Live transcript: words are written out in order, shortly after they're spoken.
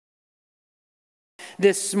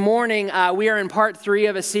this morning. We are in part 3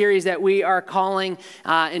 of a series that we are calling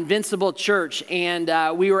Invincible Church,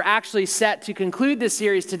 and we were actually set to conclude this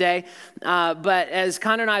series today, but as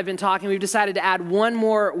Connor and I have been talking, we've decided to add one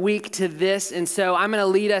more week to this, and so I'm going to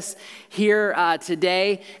lead us here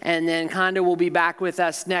today, and then Connor will be back with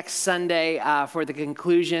us next Sunday for the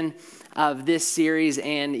conclusion of this series,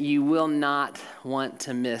 and you will not want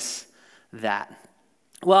to miss that.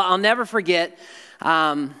 Well, I'll never forget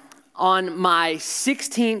on my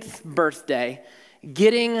 16th birthday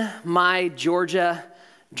getting my Georgia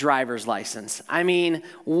driver's license. I mean,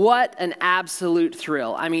 what an absolute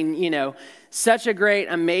thrill. I mean, such a great,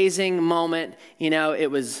 amazing moment.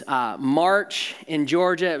 It was March in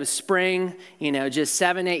Georgia. It was spring, just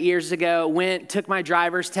 7-8 years ago. Took my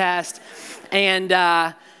driver's test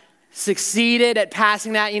and succeeded at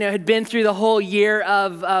passing that, had been through the whole year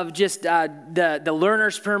of just the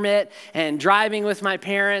learner's permit and driving with my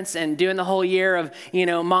parents and doing the whole year of,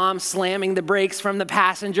 mom slamming the brakes from the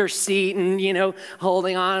passenger seat and,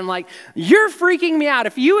 holding on. I'm like, you're freaking me out.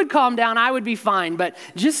 If you would calm down, I would be fine. But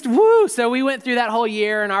just woo. So we went through that whole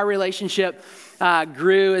year and our relationship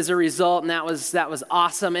grew as a result. And that was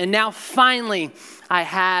awesome. And now finally I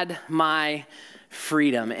had my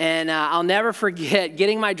freedom. And I'll never forget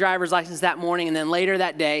getting my driver's license that morning and then later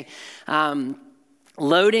that day,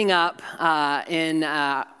 loading up in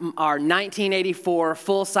our 1984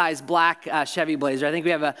 full-size black Chevy Blazer. I think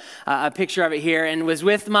we have a picture of it here, and was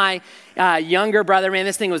with my younger brother. Man,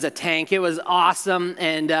 this thing was a tank. It was awesome,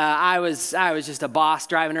 and I was just a boss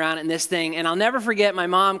driving around in this thing. And I'll never forget my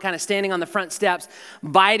mom kind of standing on the front steps,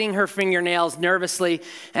 biting her fingernails nervously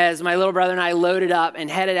as my little brother and I loaded up and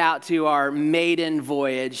headed out to our maiden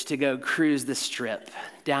voyage to go cruise the Strip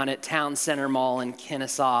down at Town Center Mall in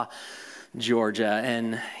Kennesaw, Georgia.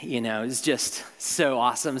 And, it was just so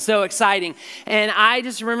awesome, so exciting. And I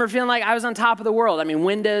just remember feeling like I was on top of the world. I mean,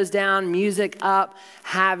 windows down, music up,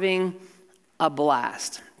 having a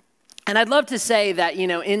blast. And I'd love to say that,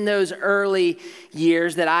 in those early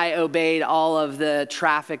years that I obeyed all of the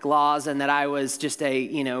traffic laws and that I was just a,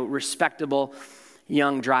 respectable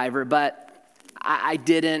young driver, but I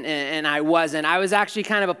didn't, and I wasn't. I was actually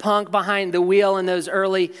kind of a punk behind the wheel in those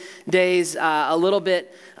early days, a little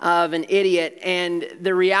bit of an idiot. And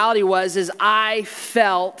the reality is I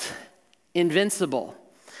felt invincible.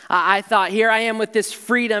 I thought, here I am with this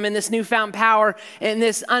freedom and this newfound power and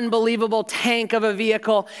this unbelievable tank of a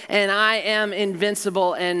vehicle, and I am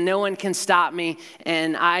invincible and no one can stop me.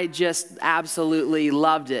 And I just absolutely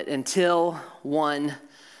loved it until one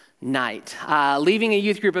night. Leaving a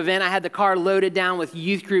youth group event, I had the car loaded down with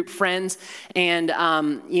youth group friends, and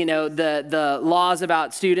the laws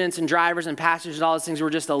about students and drivers and passengers and all those things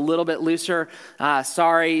were just a little bit looser.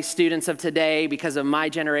 Sorry, students of today, because of my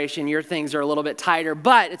generation, your things are a little bit tighter,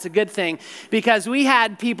 but it's a good thing because we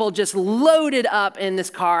had people just loaded up in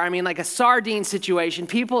this car. I mean, like a sardine situation,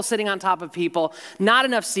 people sitting on top of people, not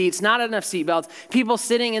enough seats, not enough seat belts, people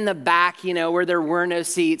sitting in the back, where there were no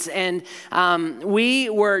seats, and we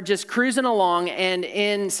were just cruising along, and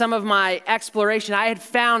in some of my exploration, I had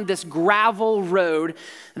found this gravel road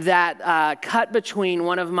that cut between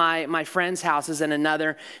one of my friend's houses and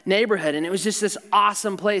another neighborhood, and it was just this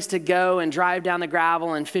awesome place to go and drive down the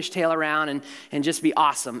gravel and fishtail around and just be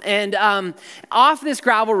awesome. And off this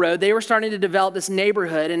gravel road, they were starting to develop this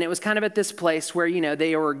neighborhood, and it was kind of at this place where,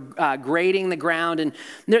 they were grading the ground, and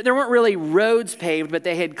there weren't really roads paved, but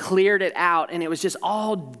they had cleared it out, and it was just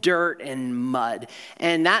all dirt and mud.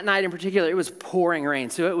 And that night in particular, it was pouring rain,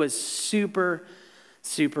 so it was super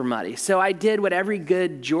muddy. So I did what every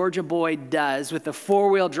good Georgia boy does with the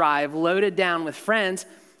 4-wheel drive, loaded down with friends,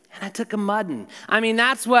 and I took a muddin'. I mean,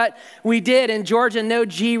 that's what we did in Georgia. No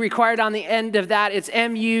G required on the end of that. It's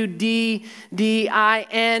M-U-D-D-I-N,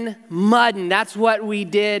 muddin'. That's what we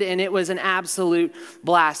did, and it was an absolute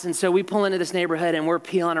blast. And so we pull into this neighborhood, and we're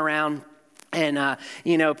peeling around. And,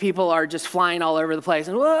 people are just flying all over the place,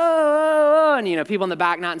 and whoa, whoa, whoa, and, people in the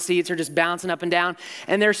back, not in seats, are just bouncing up and down,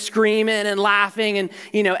 and they're screaming and laughing and,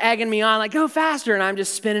 egging me on, like, go faster, and I'm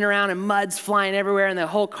just spinning around, and mud's flying everywhere, and the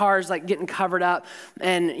whole car's, like, getting covered up,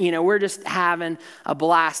 and, we're just having a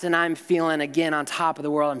blast, and I'm feeling, again, on top of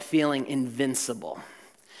the world. I'm feeling invincible.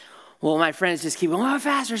 Well, my friends just keep going, oh,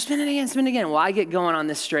 faster, spin it again. Well, I get going on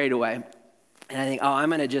this straightaway. And I think, I'm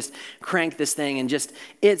going to just crank this thing and just,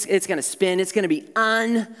 it's going to spin. It's going to be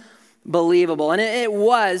unbelievable. And it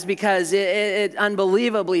was, because it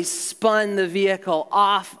unbelievably spun the vehicle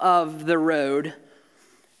off of the road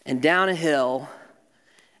and down a hill,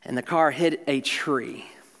 and the car hit a tree.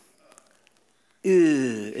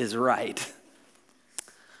 Is right.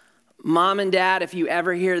 Mom and Dad, if you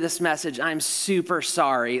ever hear this message, I'm super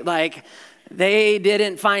sorry. Like, they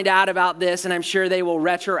didn't find out about this, and I'm sure they will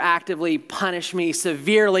retroactively punish me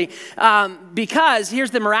severely. Because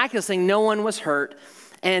here's the miraculous thing, no one was hurt.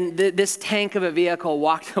 And this tank of a vehicle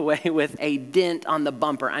walked away with a dent on the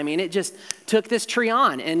bumper. I mean, it just took this tree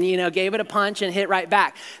on and, gave it a punch and hit right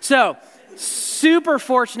back. So super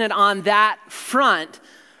fortunate on that front.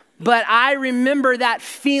 But I remember that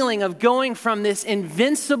feeling of going from this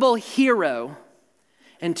invincible hero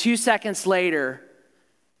and 2 seconds later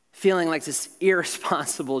feeling like this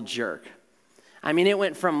irresponsible jerk. I mean, it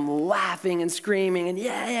went from laughing and screaming and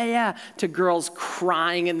yeah, to girls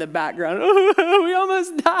crying in the background. Oh, we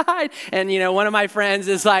almost died. And, one of my friends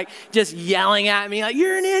is like just yelling at me like,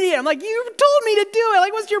 you're an idiot. I'm like, you told me to do it.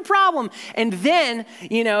 Like, what's your problem? And then,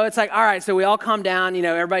 it's like, all right, so we all calmed down.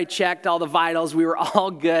 Everybody checked all the vitals. We were all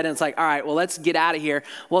good. And it's like, all right, well, let's get out of here.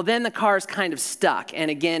 Well, then the car's kind of stuck. And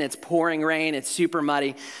again, it's pouring rain. It's super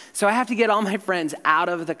muddy. So I have to get all my friends out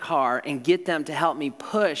of the car and get them to help me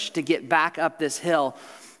push to get back up this hill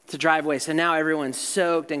to drive away. So now everyone's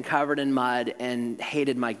soaked and covered in mud and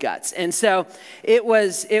hated my guts. And so it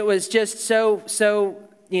was just so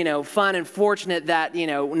fun and fortunate that,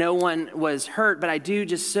 no one was hurt. But I do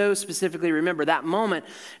just so specifically remember that moment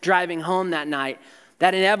driving home that night,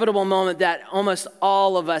 that inevitable moment that almost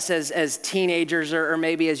all of us as teenagers or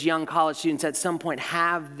maybe as young college students at some point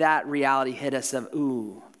have that reality hit us of,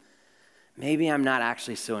 ooh, maybe I'm not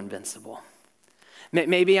actually so invincible.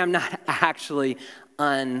 Maybe I'm not actually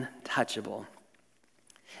untouchable.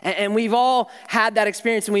 And we've all had that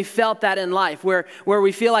experience, and we felt that in life where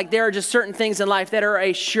we feel like there are just certain things in life that are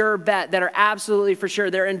a sure bet, that are absolutely for sure,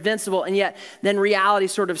 they're invincible, and yet then reality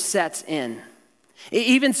sort of sets in.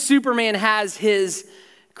 Even Superman has his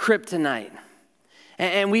kryptonite.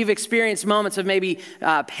 And we've experienced moments of maybe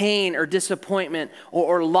pain or disappointment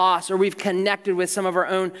or loss, or we've connected with some of our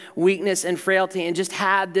own weakness and frailty and just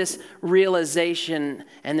had this realization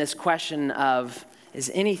and this question of, is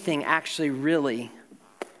anything actually really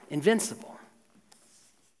invincible?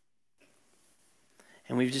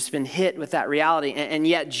 And we've just been hit with that reality. And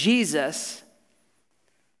yet Jesus,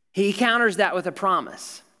 he counters that with a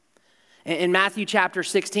promise. In Matthew chapter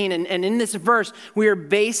 16, and in this verse, we are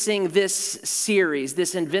basing this series,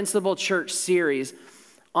 this Invincible Church series,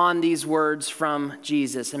 on these words from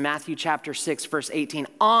Jesus. In Matthew chapter 6, verse 18,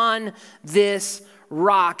 on this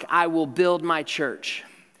rock I will build my church,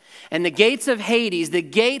 and the gates of Hades, the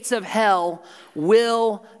gates of hell,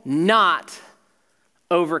 will not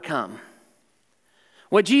overcome.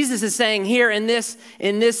 What Jesus is saying here in this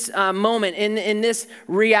moment, in this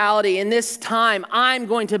reality, in this time, I'm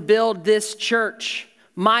going to build this church,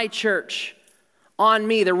 my church, on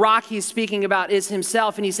me. The rock he's speaking about is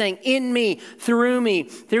himself, and he's saying, in me,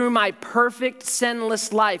 through my perfect,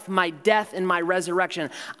 sinless life, my death and my resurrection,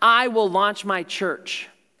 I will launch my church.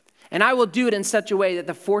 And I will do it in such a way that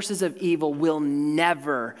the forces of evil will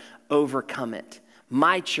never overcome it.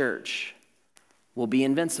 My church will be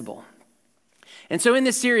invincible. And so in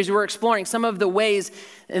this series, we're exploring some of the ways,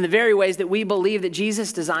 and the very ways that we believe that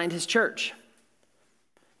Jesus designed his church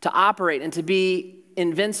to operate and to be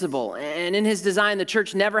invincible. And in his design, the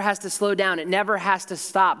church never has to slow down. It never has to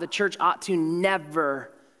stop. The church ought to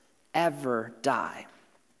never, ever die.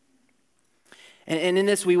 And in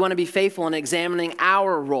this, we want to be faithful in examining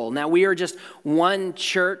our role. Now, we are just one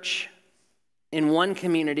church in one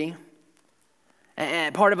community,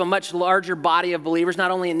 and part of a much larger body of believers,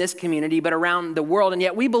 not only in this community, but around the world. And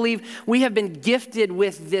yet we believe we have been gifted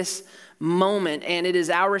with this moment, and it is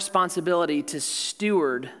our responsibility to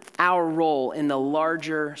steward our role in the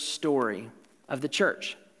larger story of the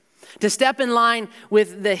church. To step in line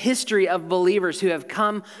with the history of believers who have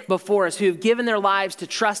come before us, who have given their lives to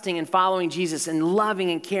trusting and following Jesus and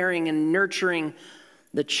loving and caring and nurturing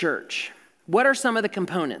the church. What are some of the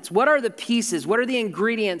components? What are the pieces? What are the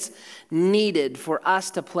ingredients needed for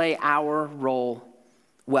us to play our role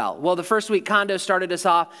well? Well, the first week, Kondo started us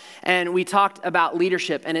off, and we talked about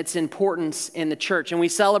leadership and its importance in the church. And we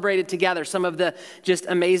celebrated together some of the just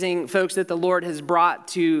amazing folks that the Lord has brought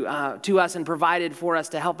to us and provided for us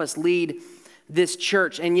to help us lead this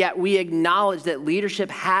church. And yet we acknowledge that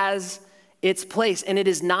leadership has its place, and it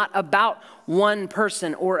is not about one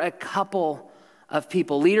person or a couple of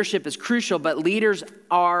people. Leadership is crucial, but leaders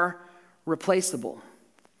are replaceable.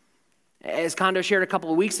 As Kondo shared a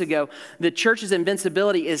couple of weeks ago, the church's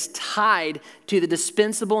invincibility is tied to the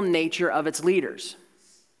dispensable nature of its leaders.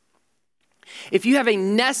 If you have a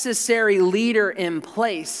necessary leader in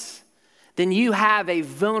place, then you have a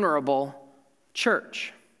vulnerable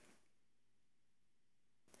church.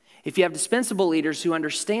 If you have dispensable leaders who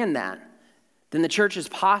understand that, then the church is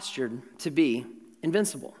postured to be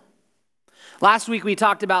invincible. Last week we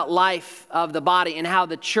talked about life of the body and how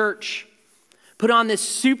the church put on this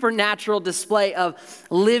supernatural display of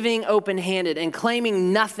living open-handed and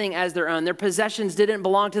claiming nothing as their own. Their possessions didn't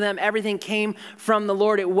belong to them. Everything came from the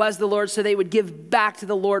Lord. It was the Lord, so they would give back to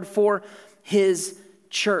the Lord for his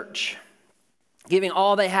church, giving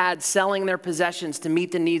all they had, selling their possessions to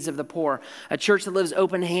meet the needs of the poor. A church that lives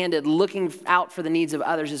open-handed, looking out for the needs of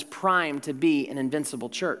others, is primed to be an invincible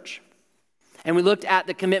church. And we looked at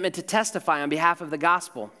the commitment to testify on behalf of the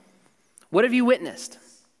gospel. What have you witnessed?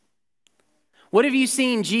 What have you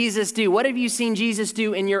seen Jesus do? What have you seen Jesus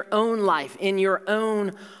do in your own life, in your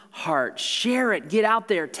own heart? Share it. Get out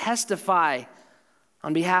there. Testify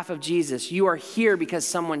on behalf of Jesus. You are here because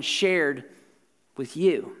someone shared with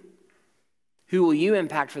you. Who will you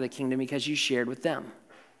impact for the kingdom because you shared with them?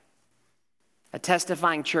 A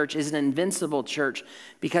testifying church is an invincible church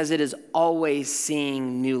because it is always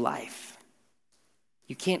seeing new life.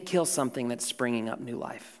 You can't kill something that's springing up new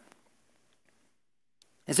life.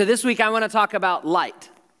 And so this week I want to talk about light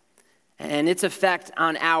and its effect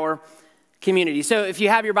on our community. So if you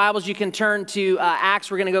have your Bibles, you can turn to Acts.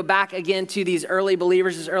 We're going to go back again to these early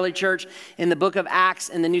believers, this early church in the book of Acts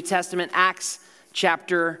in the New Testament, Acts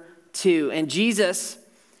chapter 2. And Jesus,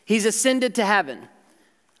 he's ascended to heaven.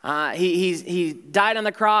 He died on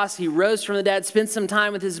the cross. He rose from the dead, spent some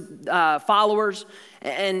time with his followers,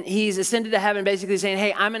 and he's ascended to heaven, basically saying,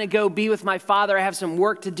 hey, I'm going to go be with my Father. I have some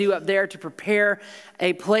work to do up there to prepare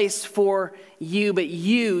a place for you. But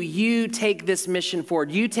you take this mission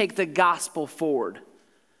forward. You take the gospel forward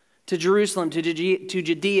to Jerusalem, to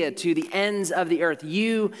Judea, to the ends of the earth.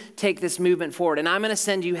 You take this movement forward, and I'm going to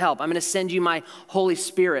send you help. I'm going to send you my Holy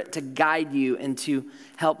Spirit to guide you and to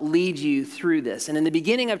help lead you through this. And in the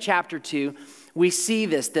beginning of chapter 2, we see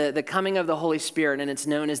this, the coming of the Holy Spirit, and it's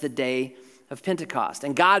known as the day of Pentecost.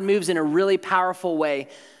 And God moves in a really powerful way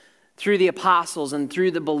through the apostles and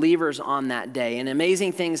through the believers on that day. And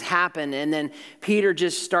amazing things happen. And then Peter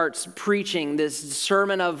just starts preaching this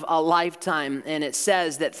sermon of a lifetime. And it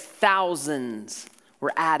says that thousands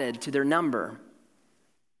were added to their number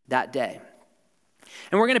that day.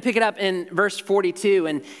 And we're going to pick it up in verse 42.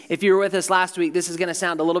 And if you were with us last week, this is going to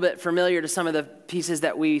sound a little bit familiar to some of the pieces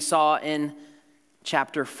that we saw in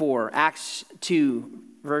chapter 4. Acts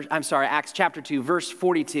chapter 2, verse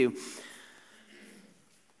 42.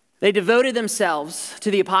 They devoted themselves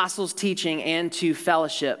to the apostles' teaching and to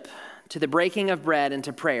fellowship, to the breaking of bread and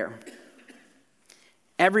to prayer.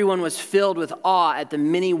 Everyone was filled with awe at the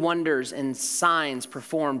many wonders and signs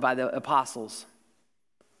performed by the apostles.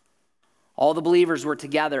 All the believers were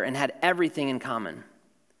together and had everything in common.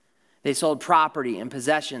 They sold property and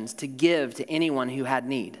possessions to give to anyone who had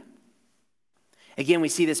need. Again, we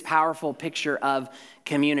see this powerful picture of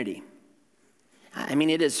community. I mean,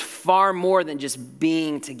 it is far more than just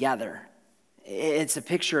being together. It's a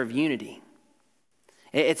picture of unity.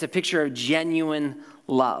 It's a picture of genuine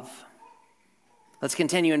love. Let's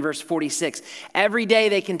continue in verse 46. Every day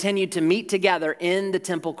they continued to meet together in the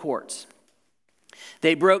temple courts.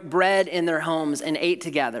 They broke bread in their homes and ate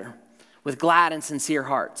together with glad and sincere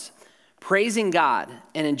hearts, praising God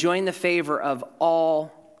and enjoying the favor of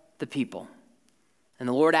all the people. And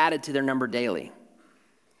the Lord added to their number daily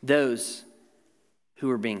those who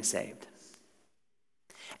were being saved.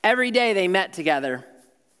 Every day they met together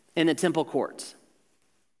in the temple courts.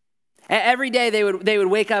 Every day they would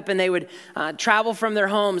wake up and they would travel from their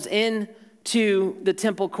homes into the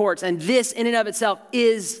temple courts. And this in and of itself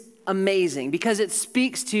is amazing because it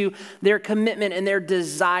speaks to their commitment and their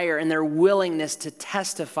desire and their willingness to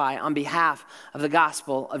testify on behalf of the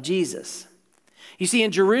gospel of Jesus. You see, in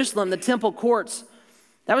Jerusalem, the temple courts,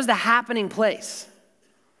 that was the happening place.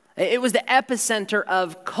 It was the epicenter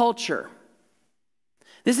of culture.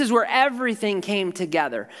 This is where everything came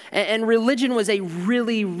together. And religion was a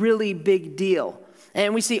really, really big deal.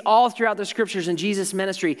 And we see all throughout the scriptures in Jesus'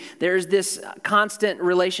 ministry, there's this constant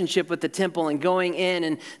relationship with the temple and going in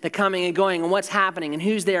and the coming and going and what's happening and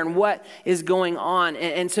who's there and what is going on.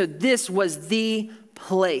 And so this was the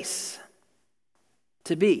place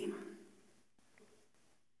to be.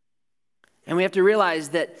 And we have to realize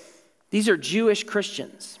that these are Jewish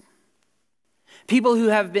Christians. People who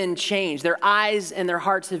have been changed. Their eyes and their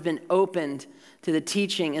hearts have been opened to the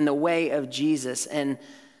teaching and the way of Jesus. And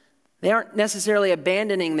they aren't necessarily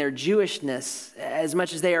abandoning their Jewishness as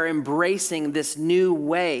much as they are embracing this new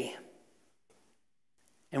way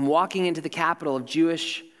and walking into the capital of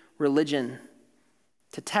Jewish religion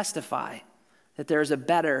to testify that there is a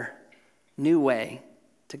better new way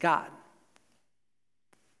to God.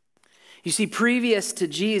 You see, previous to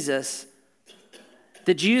Jesus,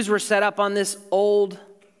 the Jews were set up on this old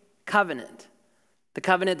covenant, the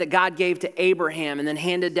covenant that God gave to Abraham and then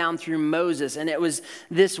handed down through Moses. And it was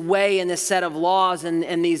this way and this set of laws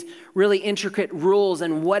and these really intricate rules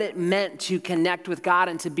and what it meant to connect with God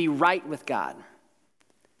and to be right with God.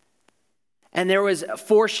 And there was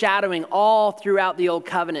foreshadowing all throughout the Old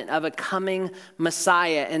Covenant of a coming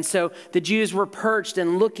Messiah. And so the Jews were perched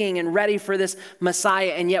and looking and ready for this Messiah.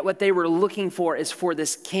 And yet what they were looking for is for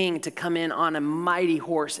this king to come in on a mighty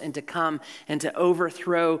horse and to come and to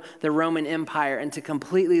overthrow the Roman Empire and to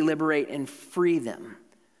completely liberate and free them.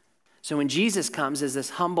 So when Jesus comes as this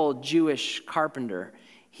humble Jewish carpenter,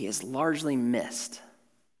 he is largely missed.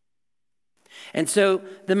 And so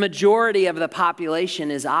the majority of the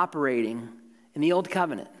population is operating in the Old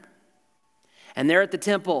Covenant. And they're at the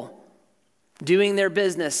temple doing their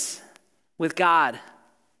business with God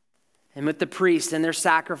and with the priest and their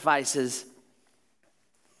sacrifices.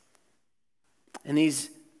 And these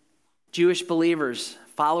Jewish believers,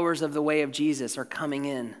 followers of the way of Jesus, are coming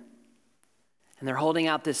in. And they're holding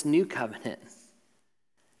out this new covenant.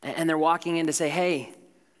 And they're walking in to say, hey,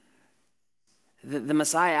 the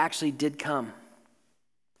Messiah actually did come.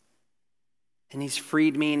 And he's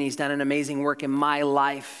freed me and he's done an amazing work in my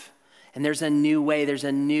life. And there's a new way, there's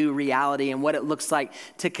a new reality and what it looks like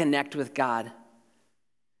to connect with God.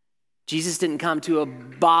 Jesus didn't come to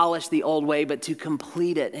abolish the old way, but to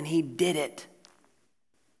complete it, and he did it.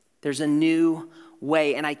 There's a new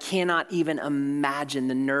way, and I cannot even imagine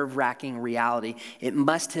the nerve-wracking reality it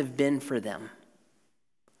must have been for them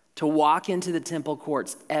to walk into the temple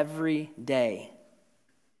courts every day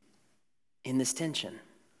in this tension.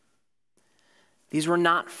 These were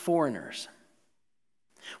not foreigners.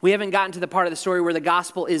 We haven't gotten to the part of the story where the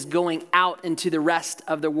gospel is going out into the rest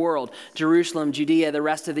of the world, Jerusalem, Judea, the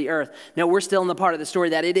rest of the earth. No, we're still in the part of the story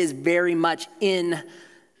that it is very much in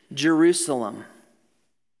Jerusalem.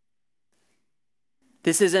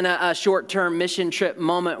 This isn't a short-term mission trip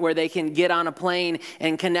moment where they can get on a plane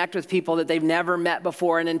and connect with people that they've never met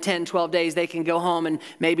before, and in 10, 12 days they can go home and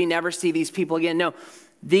maybe never see these people again. No,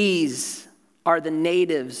 these are the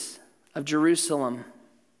natives of Jerusalem,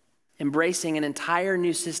 embracing an entire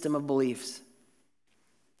new system of beliefs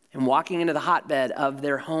and walking into the hotbed of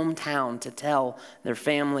their hometown to tell their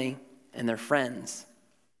family and their friends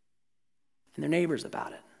and their neighbors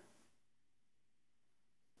about it.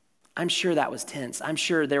 I'm sure that was tense. I'm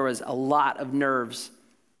sure there was a lot of nerves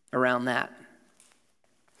around that.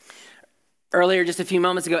 Earlier, just a few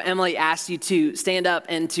moments ago, Emily asked you to stand up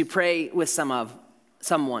and to pray with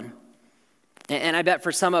someone. And I bet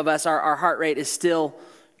for some of us, our heart rate is still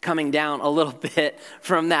coming down a little bit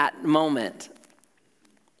from that moment.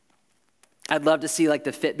 I'd love to see like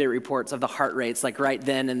the Fitbit reports of the heart rates, like right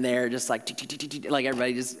then and there, just like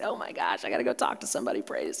everybody just, oh my gosh, I got to go talk to somebody,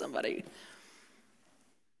 pray to somebody.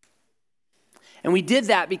 And we did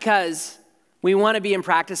that because we want to be in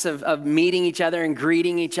practice of meeting each other and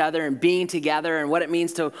greeting each other and being together and what it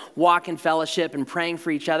means to walk in fellowship and praying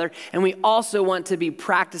for each other. And we also want to be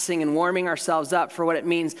practicing and warming ourselves up for what it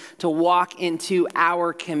means to walk into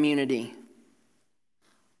our community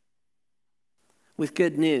with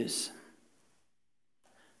good news,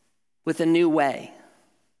 with a new way,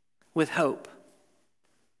 with hope.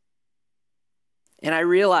 And I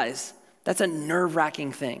realize that's a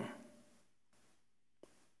nerve-wracking thing.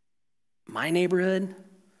 My neighborhood,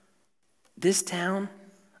 this town,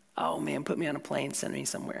 oh man, put me on a plane, send me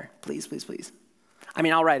somewhere. Please, please, please. I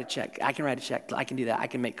mean, I'll write a check. I can write a check. I can do that. I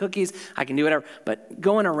can make cookies. I can do whatever. But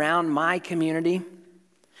going around my community,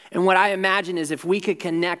 and what I imagine is if we could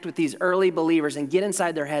connect with these early believers and get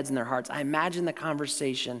inside their heads and their hearts, I imagine the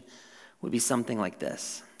conversation would be something like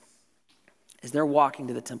this. As they're walking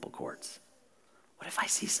to the temple courts, what if I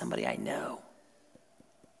see somebody I know?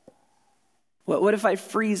 What if I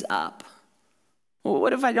freeze up? Well,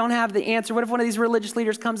 what if I don't have the answer? What if one of these religious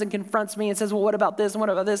leaders comes and confronts me and says, well, what about this and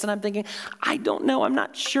what about this? And I'm thinking, I don't know. I'm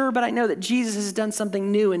not sure, but I know that Jesus has done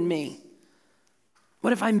something new in me.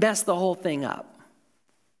 What if I mess the whole thing up?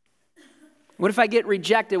 What if I get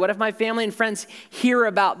rejected? What if my family and friends hear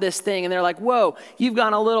about this thing and they're like, whoa, you've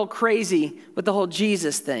gone a little crazy with the whole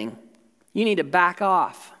Jesus thing. You need to back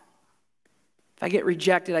off. If I get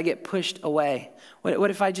rejected, I get pushed away.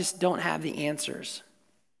 What if I just don't have the answers?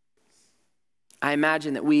 I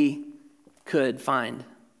imagine that we could find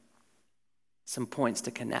some points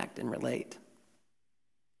to connect and relate.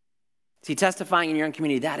 See, testifying in your own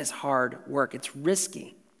community, that is hard work. It's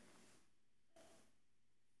risky.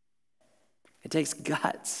 It takes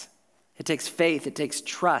guts. It takes faith. It takes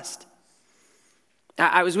trust.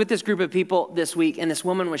 I was with this group of people this week, and this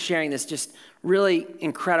woman was sharing this just really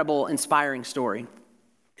incredible, inspiring story.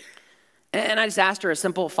 And I just asked her a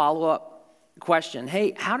simple follow-up question.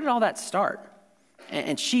 Hey, how did all that start?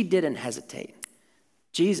 And she didn't hesitate.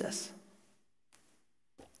 Jesus.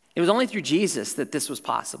 It was only through Jesus that this was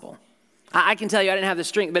possible. I can tell you I didn't have the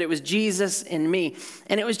strength, but it was Jesus in me.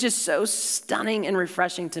 And it was just so stunning and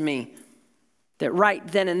refreshing to me that right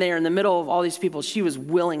then and there in the middle of all these people, she was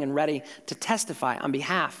willing and ready to testify on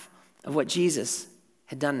behalf of what Jesus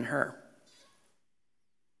had done in her.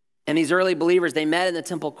 And these early believers, they met in the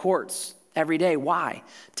temple courts every day. Why?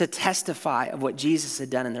 To testify of what Jesus had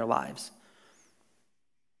done in their lives.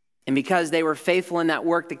 And because they were faithful in that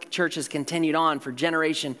work, the church has continued on for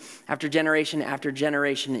generation after generation after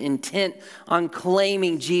generation, intent on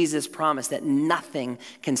claiming Jesus' promise that nothing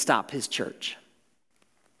can stop his church.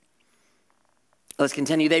 Let's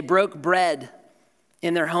continue. They broke bread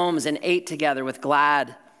in their homes and ate together with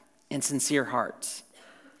glad and sincere hearts,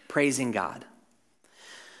 praising God.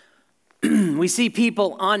 We see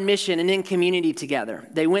people on mission and in community together.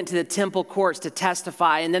 They went to the temple courts to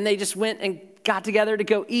testify, and then they just went and got together to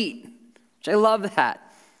go eat, which I love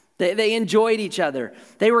that. They enjoyed each other.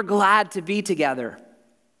 They were glad to be together.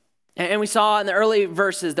 And we saw in the earlier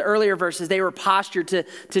verses, they were postured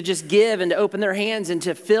to just give and to open their hands and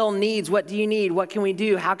to fill needs. What do you need? What can we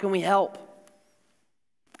do? How can we help?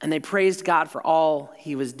 And they praised God for all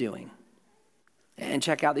he was doing. And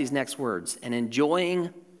check out these next words. And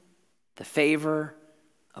enjoying the favor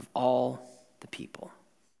of all the people.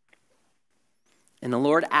 And the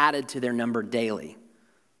Lord added to their number daily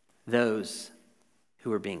those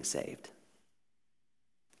who were being saved.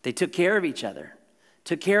 They took care of each other,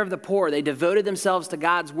 took care of the poor. They devoted themselves to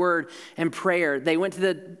God's word and prayer. They went to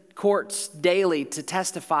the courts daily to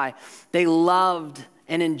testify. They loved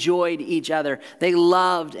and enjoyed each other. They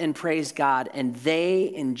loved and praised God, and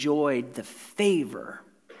they enjoyed the favor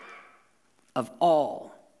of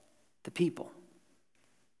all the people.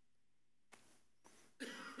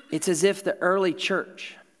 It's as if the early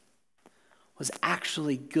church was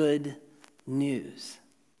actually good news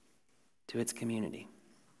to its community.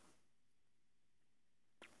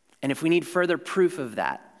 And if we need further proof of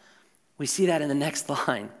that, we see that in the next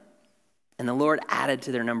line. And the Lord added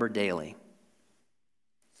to their number daily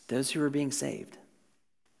those who were being saved.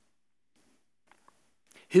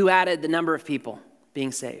 Who added the number of people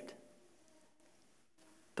being saved?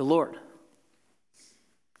 The Lord.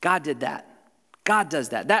 God did that. God does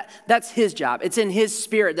that. That's his job. It's in his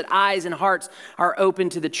spirit that eyes and hearts are open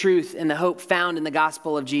to the truth and the hope found in the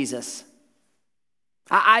gospel of Jesus.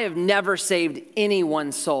 I have never saved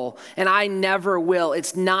anyone's soul, and I never will.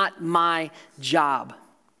 It's not my job.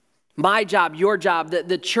 My job, your job,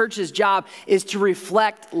 the church's job is to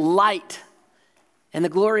reflect light and the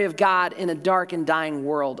glory of God in a dark and dying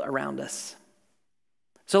world around us.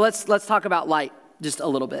 So let's talk about light just a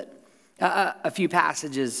little bit. A few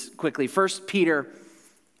passages quickly. 1 Peter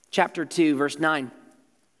chapter 2, verse 9.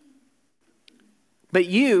 But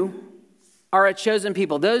you are a chosen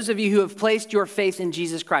people. Those of you who have placed your faith in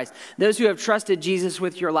Jesus Christ. Those who have trusted Jesus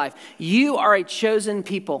with your life. You are a chosen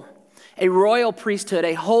people. A royal priesthood.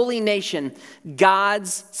 A holy nation.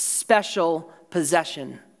 God's special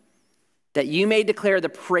possession. That you may declare the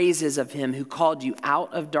praises of him who called you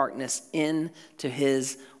out of darkness into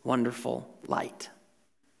his wonderful light.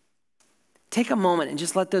 Take a moment and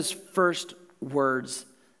just let those first words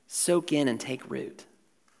soak in and take root.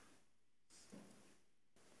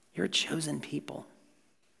 You're a chosen people.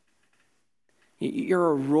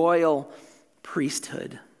 You're a royal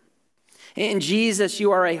priesthood. In Jesus,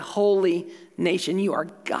 you are a holy nation. You are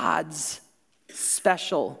God's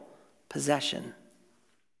special possession.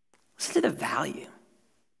 Listen to the value.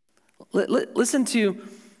 Listen to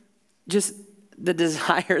just the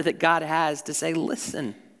desire that God has to say,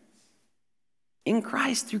 listen. In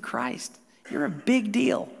Christ, through Christ, you're a big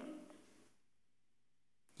deal.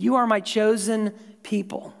 You are my chosen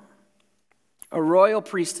people, a royal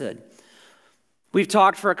priesthood. We've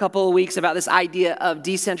talked for a couple of weeks about this idea of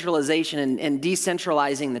decentralization and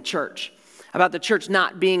decentralizing the church, about the church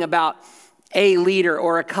not being about a leader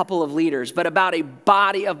or a couple of leaders, but about a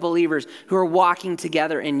body of believers who are walking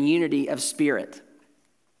together in unity of spirit.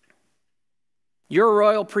 You're a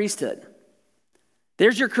royal priesthood.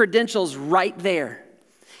 There's your credentials right there.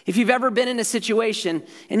 If you've ever been in a situation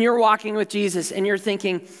and you're walking with Jesus and you're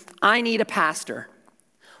thinking, I need a pastor,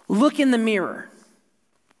 look in the mirror.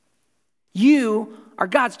 You are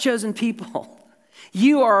God's chosen people.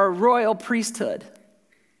 You are a royal priesthood.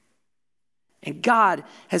 And God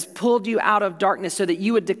has pulled you out of darkness so that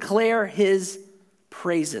you would declare his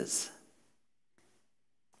praises.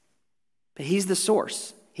 But he's the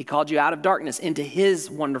source. He called you out of darkness into his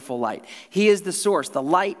wonderful light. He is the source. The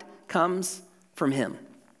light comes from him.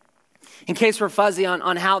 In case we're fuzzy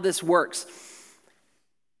on how this works,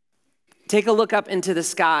 take a look up into the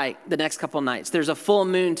sky the next couple nights. There's a full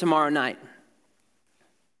moon tomorrow night.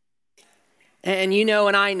 And you know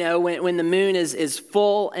and I know when the moon is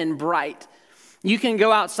full and bright, you can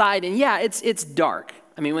go outside and yeah, it's dark.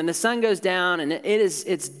 I mean, when the sun goes down and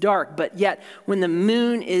it's dark, but yet when the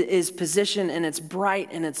moon is positioned and it's bright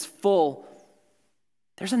and it's full,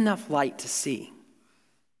 there's enough light to see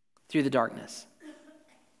through the darkness.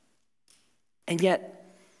 And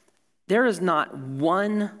yet, there is not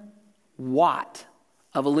 1 watt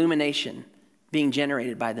of illumination being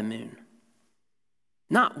generated by the moon.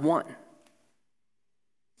 Not one.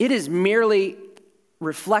 It is merely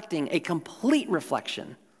reflecting a complete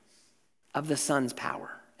reflection of the sun's power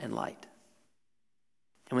and light.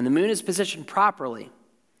 And when the moon is positioned properly,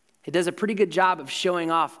 it does a pretty good job of showing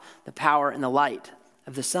off the power and the light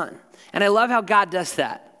of the sun. And I love how God does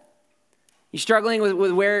that. You struggling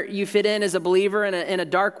with where you fit in as a believer in a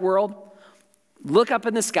dark world? Look up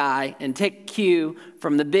in the sky and take cue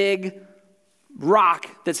from the big rock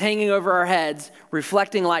that's hanging over our heads,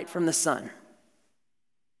 reflecting light from the sun.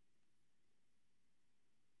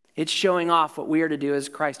 It's showing off what we are to do as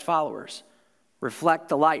Christ followers. Reflect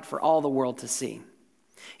the light for all the world to see.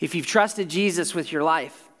 If you've trusted Jesus with your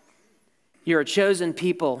life, you're a chosen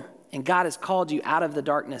people, and God has called you out of the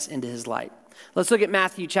darkness into his light. Let's look at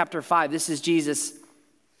Matthew chapter 5. This is Jesus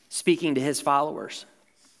speaking to his followers.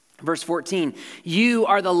 Verse 14, you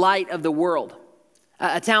are the light of the world.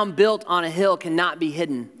 A town built on a hill cannot be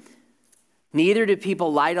hidden. Neither do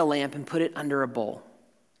people light a lamp and put it under a bowl.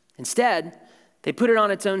 Instead, they put it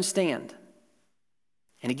on its own stand,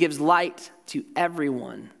 and it gives light to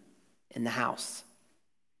everyone in the house.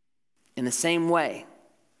 In the same way,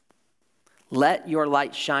 let your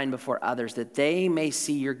light shine before others, that they may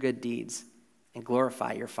see your good deeds and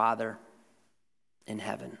glorify your Father in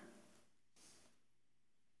heaven.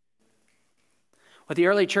 What the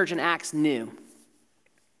early church in Acts knew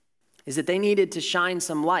is that they needed to shine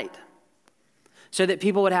some light so that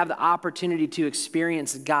people would have the opportunity to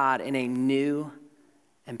experience God in a new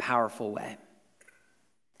and powerful way.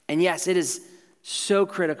 And yes, it is so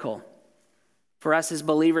critical for us as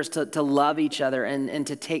believers to love each other and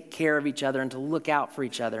to take care of each other and to look out for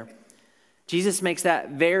each other. Jesus makes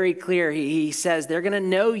that very clear. He says they're going to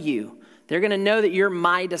know you. They're going to know that you're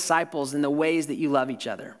my disciples in the ways that you love each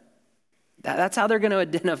other. That's how they're going to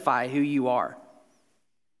identify who you are.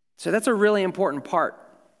 So that's a really important part.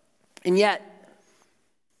 And yet,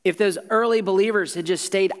 if those early believers had just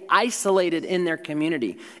stayed isolated in their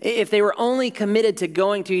community, if they were only committed to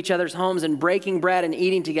going to each other's homes and breaking bread and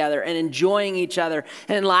eating together and enjoying each other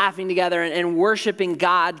and laughing together and worshiping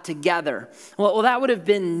God together, well, that would have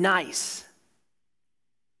been nice.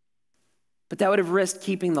 But that would have risked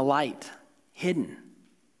keeping the light hidden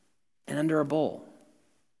and under a bowl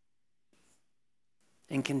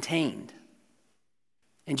and contained.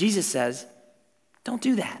 And Jesus says, don't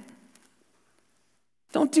do that.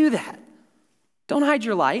 Don't do that. Don't hide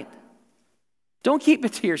your light. Don't keep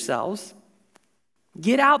it to yourselves.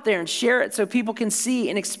 Get out there and share it so people can see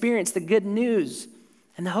and experience the good news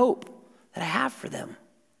and the hope that I have for them.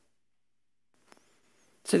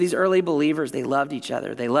 So these early believers, they loved each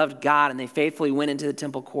other. They loved God, and they faithfully went into the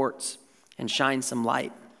temple courts and shined some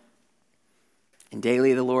light. And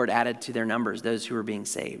daily the Lord added to their numbers those who were being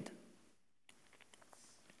saved.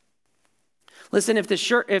 Listen, if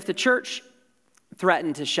the church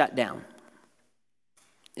threatened to shut down,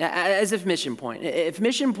 as if Mission Point, if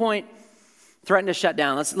Mission Point threatened to shut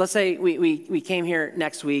down, let's say we came here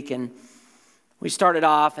next week and we started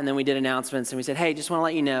off and then we did announcements and we said, hey, just want to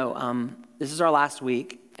let you know, this is our last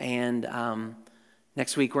week and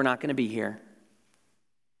next week we're not going to be here.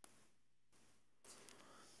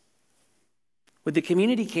 Would the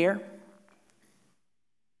community care?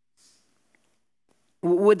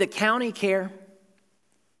 Would the county care?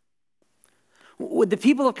 Would the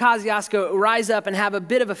people of Kosciuszko rise up and have a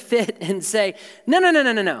bit of a fit and say,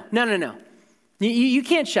 no. You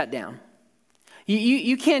can't shut down.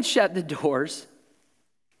 You can't shut the doors.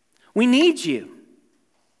 We need you.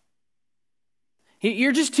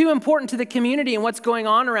 You're just too important to the community and what's going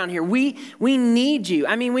on around here. We need you.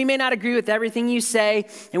 I mean, we may not agree with everything you say,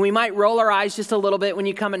 and we might roll our eyes just a little bit when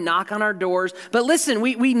you come and knock on our doors. But listen,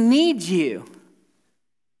 we need you.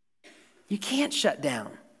 You can't shut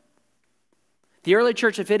down. The early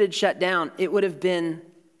church, if it had shut down, it would have been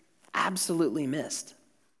absolutely missed.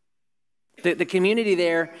 The community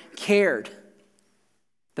there cared.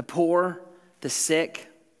 The poor, the sick,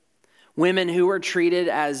 women who were treated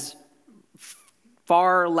as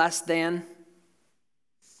far less than,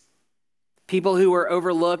 people who were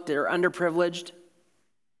overlooked or underprivileged.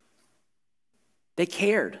 They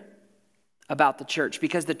cared about the church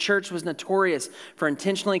because the church was notorious for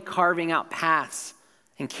intentionally carving out paths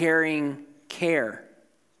and carrying care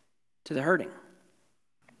to the hurting.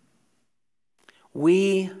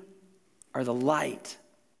 We are the light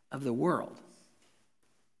of the world.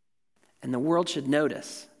 And the world should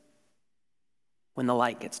notice when the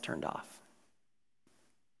light gets turned off.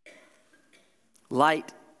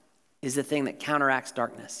 Light is the thing that counteracts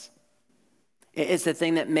darkness. It's the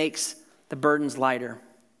thing that makes the burdens lighter.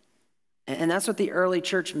 And that's what the early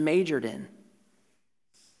church majored in.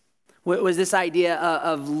 What was this idea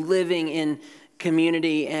of living in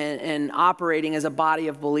community and operating as a body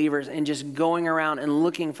of believers and just going around and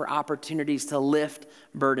looking for opportunities to lift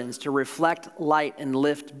burdens, to reflect light and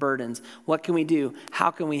lift burdens. What can we do? How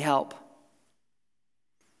can we help?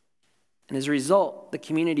 And as a result, the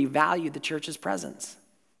community valued the church's presence.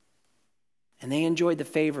 And they enjoyed the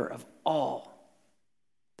favor of all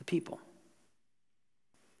the people.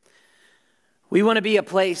 We want to be a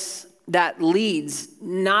place that leads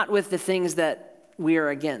not with the things that we are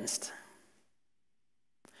against,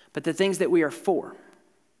 but the things that we are for.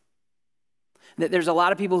 That there's a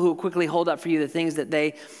lot of people who will quickly hold up for you the things that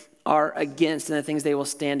they are against and the things they will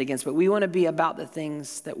stand against. But we want to be about the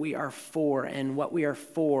things that we are for, and what we are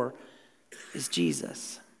for is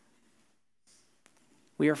Jesus.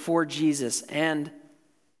 We are for Jesus, and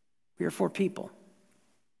we are for people.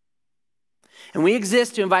 And we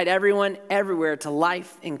exist to invite everyone everywhere to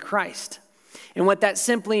life in Christ. And what that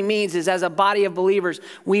simply means is, as a body of believers,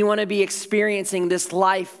 we want to be experiencing this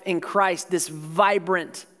life in Christ, this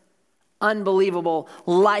vibrant, unbelievable,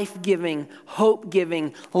 life-giving,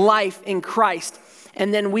 hope-giving life in Christ.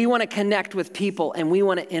 And then we want to connect with people, and we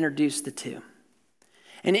want to introduce the two.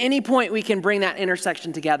 And any point we can bring that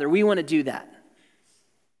intersection together, we want to do that.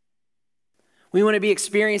 We want to be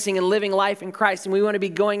experiencing and living life in Christ, and we want to be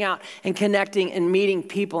going out and connecting and meeting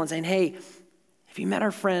people and saying, hey, have you met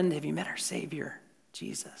our friend? Have you met our Savior,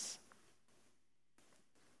 Jesus?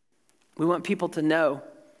 We want people to know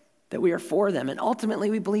that we are for them, and ultimately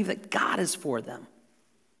we believe that God is for them.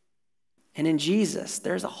 And in Jesus,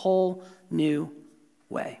 there's a whole new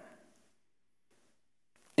way.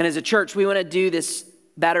 And as a church, we want to do this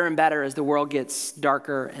better and better as the world gets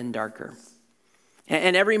darker and darker.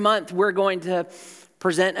 And every month, we're going to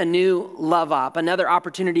present a new love op, another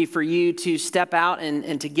opportunity for you to step out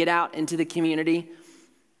and to get out into the community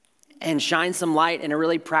and shine some light in a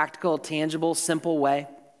really practical, tangible, simple way.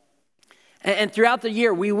 And throughout the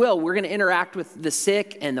year, we're going to interact with the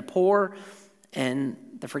sick and the poor and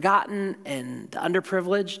the forgotten and the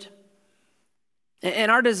underprivileged. And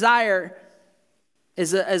our desire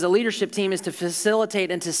as a leadership team is to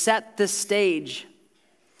facilitate and to set the stage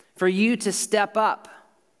for you to step up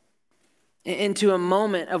into a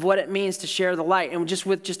moment of what it means to share the light. And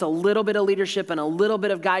with just a little bit of leadership and a little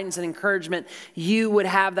bit of guidance and encouragement, you would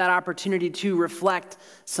have that opportunity to reflect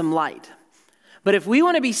some light. But if we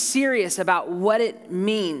want to be serious about what it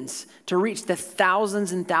means to reach the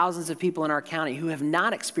thousands and thousands of people in our county who have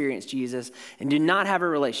not experienced Jesus and do not have a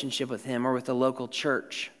relationship with him or with the local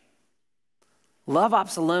church, Love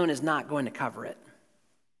Ops alone is not going to cover it.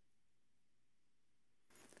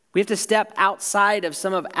 We have to step outside of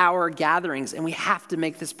some of our gatherings, and we have to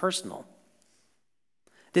make this personal.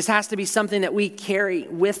 This has to be something that we carry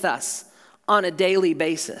with us on a daily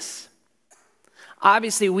basis.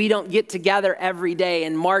 Obviously, we don't get together every day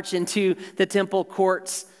and march into the temple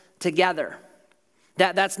courts together.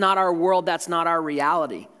 That's not our world, that's not our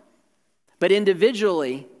reality. But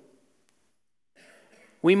individually,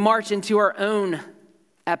 we march into our own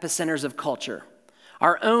epicenters of culture,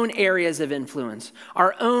 our own areas of influence,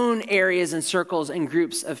 our own areas and circles and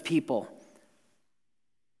groups of people.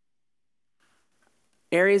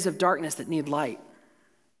 Areas of darkness that need light.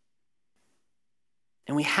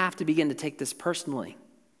 And we have to begin to take this personally.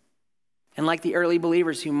 And like the early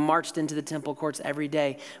believers who marched into the temple courts every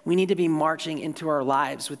day, we need to be marching into our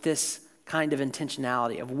lives with this kind of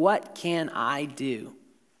intentionality of what can I do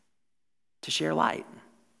to share light?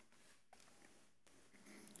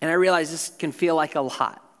 And I realize this can feel like a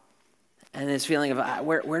lot. And this feeling of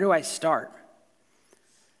where do I start?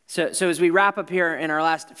 So as we wrap up here in our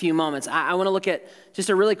last few moments, I want to look at just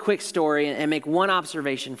a really quick story and make one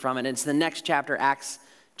observation from it. It's the next chapter, Acts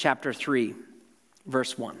chapter 3,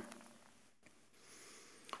 verse 1.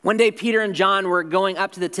 One day, Peter and John were going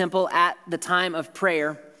up to the temple at the time of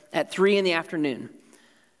prayer at 3 p.m.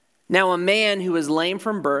 Now, a man who was lame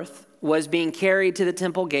from birth was being carried to the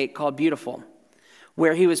temple gate called Beautiful,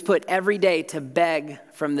 where he was put every day to beg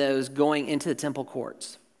from those going into the temple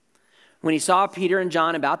courts. When he saw Peter and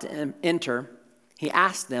John about to enter, he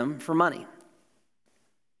asked them for money.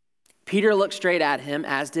 Peter looked straight at him,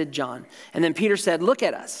 as did John. And then Peter said, "Look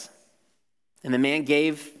at us." And the man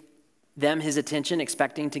gave them his attention,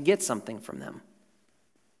 expecting to get something from them.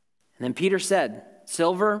 And then Peter said,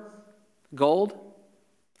 "Silver, gold,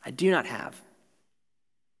 I do not have.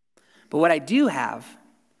 But what I do have,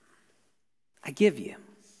 I give you.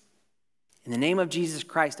 In the name of Jesus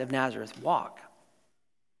Christ of Nazareth, walk."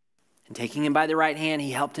 And taking him by the right hand,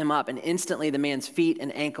 he helped him up, and instantly the man's feet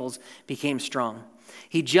and ankles became strong.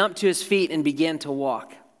 He jumped to his feet and began to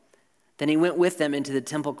walk. Then he went with them into the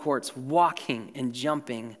temple courts, walking and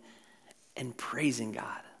jumping and praising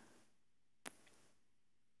God.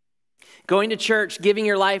 Going to church, giving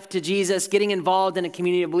your life to Jesus, getting involved in a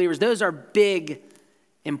community of believers, those are big,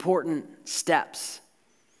 important steps.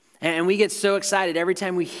 And we get so excited every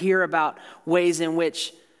time we hear about ways in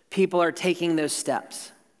which people are taking those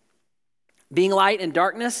steps. Being light in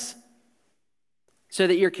darkness so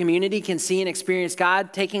that your community can see and experience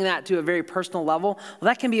God, taking that to a very personal level, well,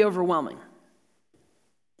 that can be overwhelming.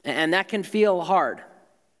 And that can feel hard.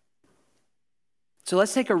 So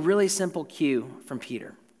let's take a really simple cue from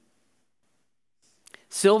Peter.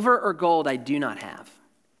 Silver or gold I do not have,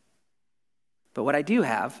 but what I do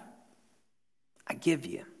have, I give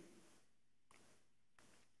you.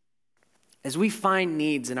 As we find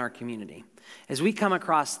needs in our community, as we come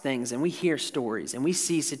across things and we hear stories and we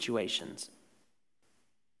see situations,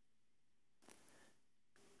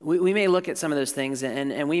 we may look at some of those things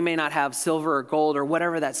and we may not have silver or gold or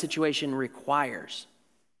whatever that situation requires.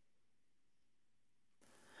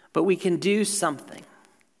 But we can do something.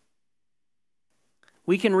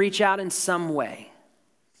 We can reach out in some way.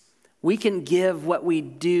 We can give what we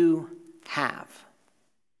do have.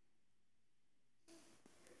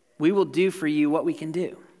 We will do for you what we can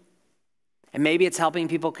do. And maybe it's helping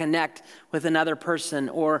people connect with another person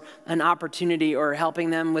or an opportunity or helping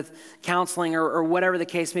them with counseling or whatever the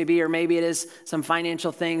case may be. Or maybe it is some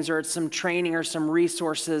financial things or it's some training or some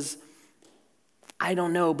resources. I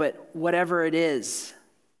don't know, but whatever it is,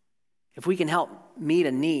 if we can help meet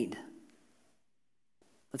a need,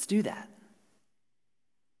 let's do that.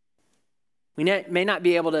 We may not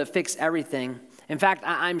be able to fix everything. In fact,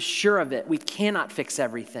 I'm sure of it. We cannot fix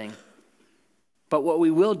everything. But what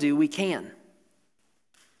we will do, we can.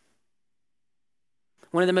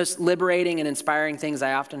 One of the most liberating and inspiring things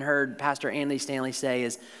I often heard Pastor Andy Stanley say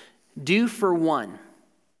is, do for one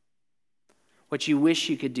what you wish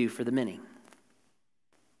you could do for the many.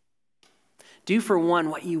 Do for one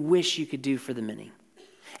what you wish you could do for the many.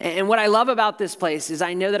 And what I love about this place is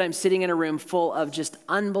I know that I'm sitting in a room full of just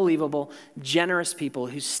unbelievable, generous people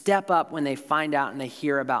who step up when they find out and they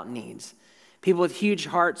hear about needs. People with huge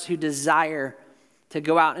hearts who desire to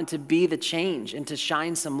go out and to be the change and to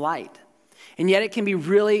shine some light. And yet it can be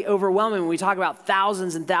really overwhelming when we talk about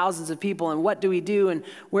thousands and thousands of people and what do we do and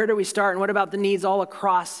where do we start and what about the needs all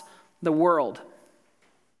across the world.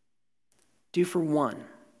 Do for one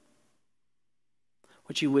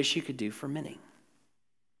what you wish you could do for many.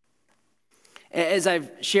 As I've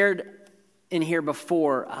shared in here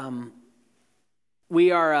before,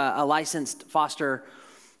 we are a licensed foster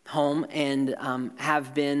home and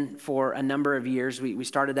have been for a number of years. We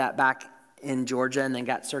started that back in Georgia and then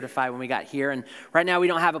got certified when we got here. And right now we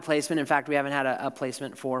don't have a placement. In fact, we haven't had a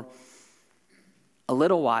placement for a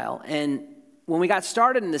little while. And when we got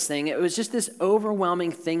started in this thing, it was just this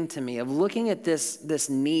overwhelming thing to me of looking at this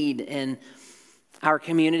need in our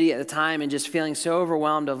community at the time and just feeling so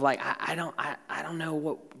overwhelmed of like, I don't know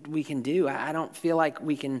what we can do. I don't feel like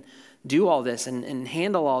we can do all this and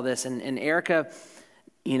handle all this. And Erica,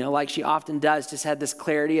 you know, like she often does, just had this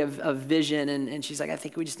clarity of vision. And she's like, I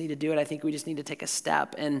think we just need to do it. I think we just need to take a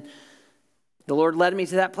step. And the Lord led me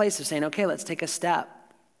to that place of saying, okay, let's take a step.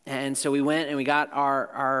 And so we went and we got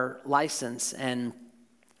our license, and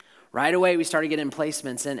right away we started getting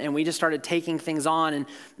placements, and we just started taking things on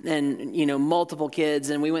and you know, multiple kids,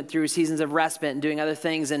 and we went through seasons of respite and doing other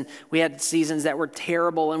things, and we had seasons that were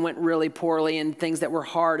terrible and went really poorly and things that were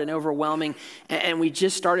hard and overwhelming, and we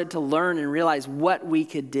just started to learn and realize what we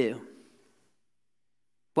could do,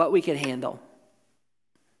 what we could handle.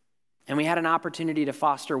 And we had an opportunity to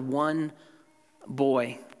foster one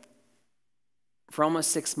boy for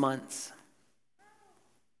almost 6 months.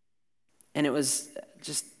 And it was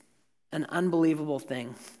just an unbelievable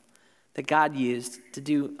thing that God used to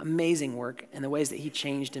do amazing work in the ways that he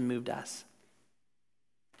changed and moved us.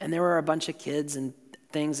 And there were a bunch of kids and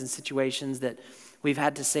things and situations that we've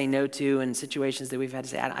had to say no to, and situations that we've had to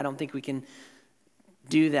say, I don't think we can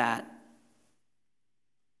do that.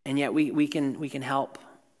 And yet we can help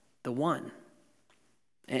the one.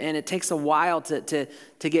 And it takes a while to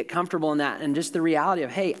get comfortable in that, and just the reality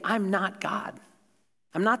of, hey, I'm not God.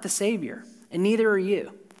 I'm not the Savior, and neither are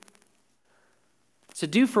you. So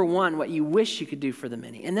do for one what you wish you could do for the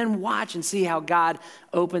many, and then watch and see how God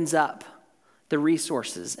opens up the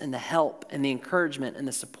resources and the help and the encouragement and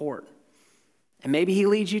the support. And maybe he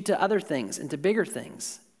leads you to other things and to bigger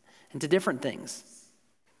things and to different things.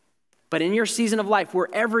 But in your season of life,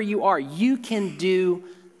 wherever you are, you can do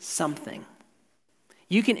something.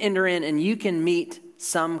 You can enter in and you can meet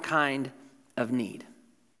some kind of need.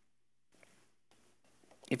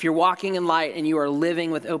 If you're walking in light and you are living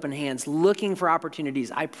with open hands, looking for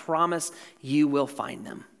opportunities, I promise you will find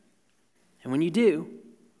them. And when you do,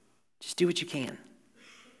 just do what you can.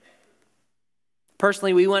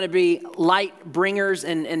 Personally, we want to be light bringers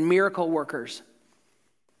and miracle workers.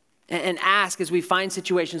 And ask as we find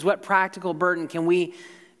situations, what practical burden can we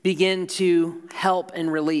begin to help and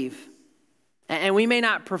relieve? And we may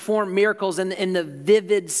not perform miracles in the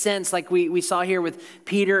vivid sense like we saw here with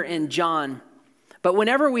Peter and John. But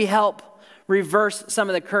whenever we help reverse some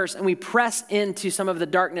of the curse and we press into some of the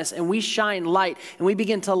darkness and we shine light and we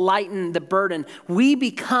begin to lighten the burden, we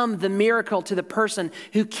become the miracle to the person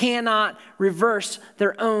who cannot reverse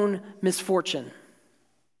their own misfortune.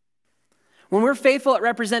 When we're faithful at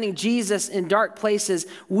representing Jesus in dark places,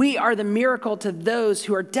 we are the miracle to those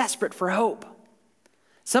who are desperate for hope.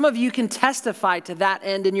 Some of you can testify to that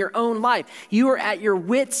end in your own life. You were at your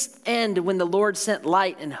wits' end when the Lord sent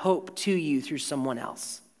light and hope to you through someone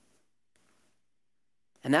else.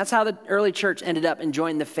 And that's how the early church ended up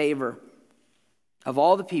enjoying the favor of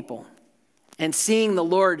all the people and seeing the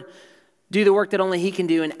Lord do the work that only he can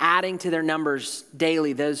do and adding to their numbers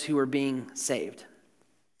daily those who were being saved.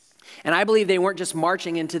 And I believe they weren't just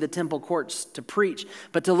marching into the temple courts to preach,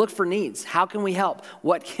 but to look for needs. How can we help?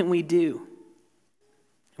 What can we do?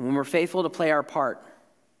 And when we're faithful to play our part,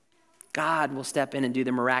 God will step in and do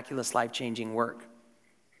the miraculous, life-changing work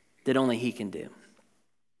that only he can do.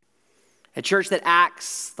 A church that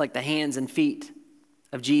acts like the hands and feet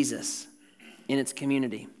of Jesus in its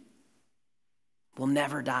community will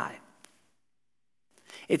never die.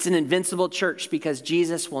 It's an invincible church because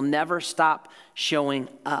Jesus will never stop showing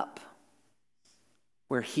up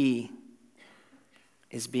where he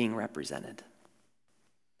is being represented.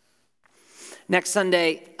 Next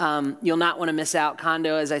Sunday, you'll not want to miss out.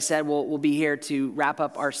 Condo, as I said, we'll be here to wrap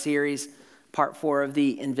up our series, part 4 of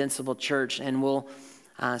the Invincible Church, and we'll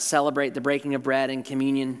celebrate the breaking of bread and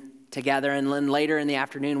communion together. And then later in the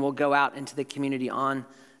afternoon, we'll go out into the community on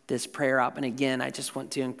this prayer up. And again, I just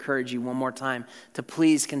want to encourage you one more time to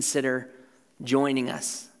please consider joining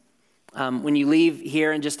us. When you leave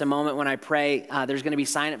here in just a moment when I pray, there's going to be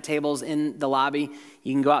sign-up tables in the lobby.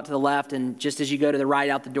 You can go out to the left, and just as you go to the right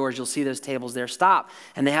out the doors, you'll see those tables there. Stop,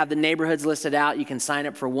 and they have the neighborhoods listed out. You can sign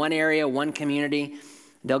up for one area, one community.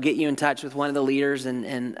 They'll get you in touch with one of the leaders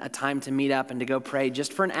and a time to meet up and to go pray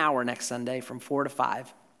just for an hour next Sunday from 4 to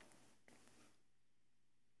 5.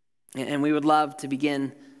 And we would love to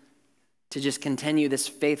begin to just continue this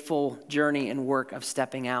faithful journey and work of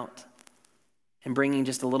stepping out and bringing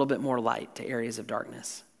just a little bit more light to areas of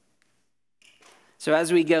darkness. So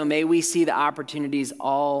as we go, may we see the opportunities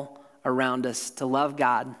all around us to love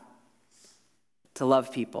God, to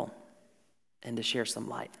love people, and to share some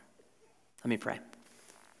light. Let me pray.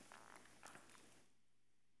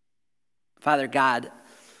 Father God,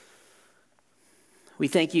 we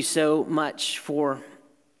thank you so much for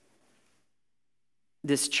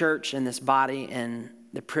this church and this body and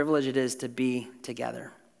the privilege it is to be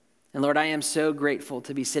together. And Lord, I am so grateful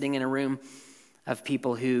to be sitting in a room of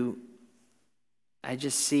people who I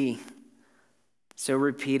just see so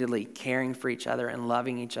repeatedly caring for each other and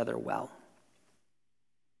loving each other well.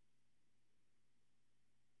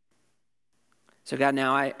 So God,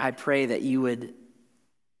 now I pray that you would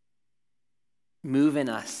move in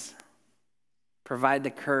us, provide the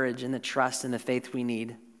courage and the trust and the faith we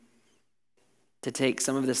need to take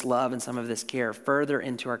some of this love and some of this care further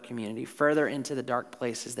into our community, further into the dark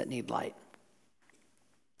places that need light.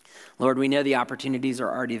 Lord, we know the opportunities are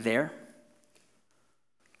already there.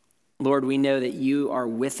 Lord, we know that you are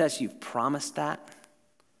with us. You've promised that.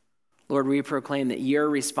 Lord, we proclaim that you're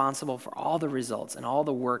responsible for all the results and all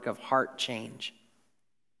the work of heart change.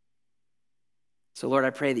 So, Lord, I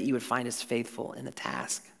pray that you would find us faithful in the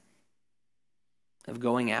task of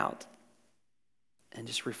going out and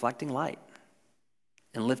just reflecting light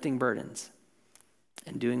and lifting burdens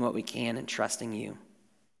and doing what we can and trusting you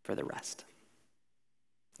for the rest.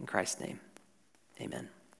 In Christ's name, amen.